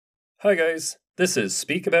Hi guys, this is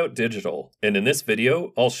Speak About Digital, and in this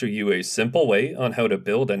video, I'll show you a simple way on how to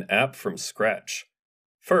build an app from scratch.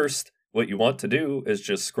 First, what you want to do is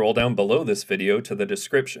just scroll down below this video to the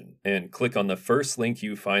description and click on the first link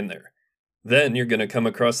you find there. Then you're going to come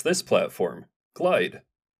across this platform, Glide.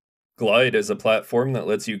 Glide is a platform that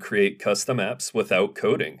lets you create custom apps without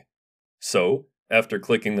coding. So, after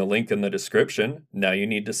clicking the link in the description, now you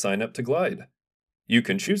need to sign up to Glide. You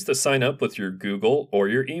can choose to sign up with your Google or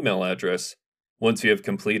your email address. Once you have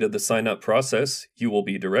completed the sign up process, you will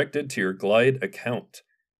be directed to your Glide account.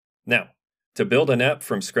 Now, to build an app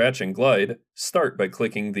from scratch in Glide, start by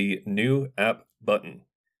clicking the New App button.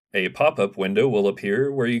 A pop-up window will appear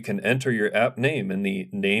where you can enter your app name in the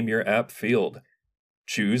Name Your App field.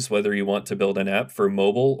 Choose whether you want to build an app for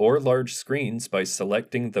mobile or large screens by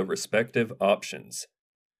selecting the respective options.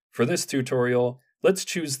 For this tutorial, let's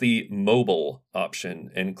choose the Mobile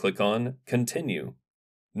option and click on Continue.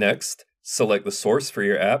 Next, select the source for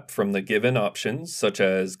your app from the given options such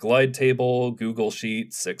as Glide Table, Google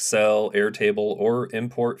Sheets, Excel, Airtable, or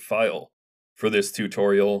Import File. For this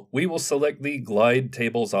tutorial, we will select the Glide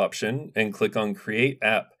Tables option and click on Create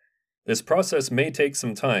App. This process may take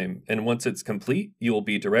some time, and once it's complete, you will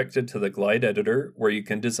be directed to the Glide editor where you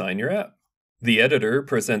can design your app. The editor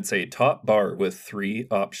presents a top bar with three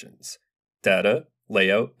options: Data,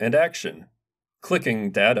 Layout, and Action.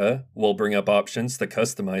 Clicking Data will bring up options to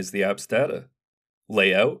customize the app's data.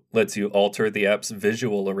 Layout lets you alter the app's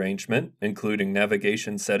visual arrangement, including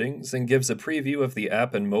navigation settings, and gives a preview of the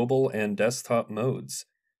app in mobile and desktop modes.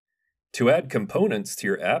 To add components to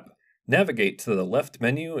your app, navigate to the left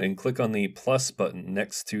menu and click on the plus button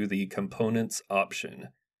next to the Components option.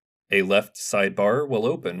 A left sidebar will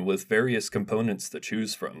open with various components to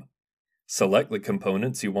choose from. Select the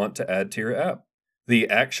components you want to add to your app. The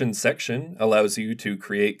Action section allows you to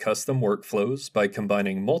create custom workflows by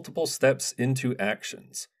combining multiple steps into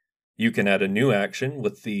actions. You can add a new action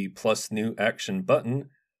with the plus New Action button,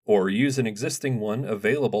 or use an existing one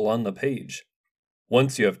available on the page.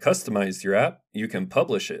 Once you have customized your app, you can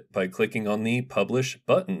publish it by clicking on the Publish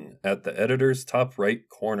button at the editor's top right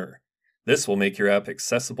corner. This will make your app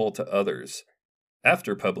accessible to others.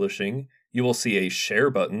 After publishing, you will see a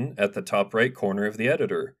Share button at the top right corner of the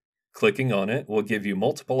editor. Clicking on it will give you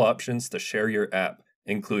multiple options to share your app,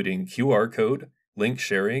 including QR code, link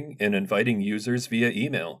sharing, and inviting users via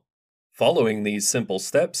email. Following these simple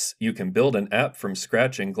steps, you can build an app from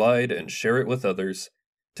scratch in Glide and share it with others.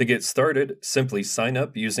 To get started, simply sign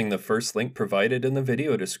up using the first link provided in the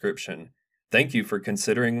video description. Thank you for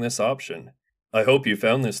considering this option. I hope you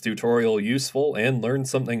found this tutorial useful and learned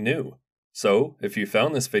something new. So, if you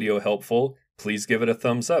found this video helpful, please give it a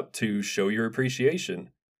thumbs up to show your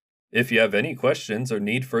appreciation. If you have any questions or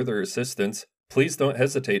need further assistance, please don't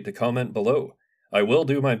hesitate to comment below. I will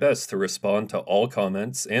do my best to respond to all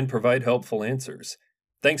comments and provide helpful answers.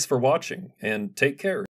 Thanks for watching, and take care.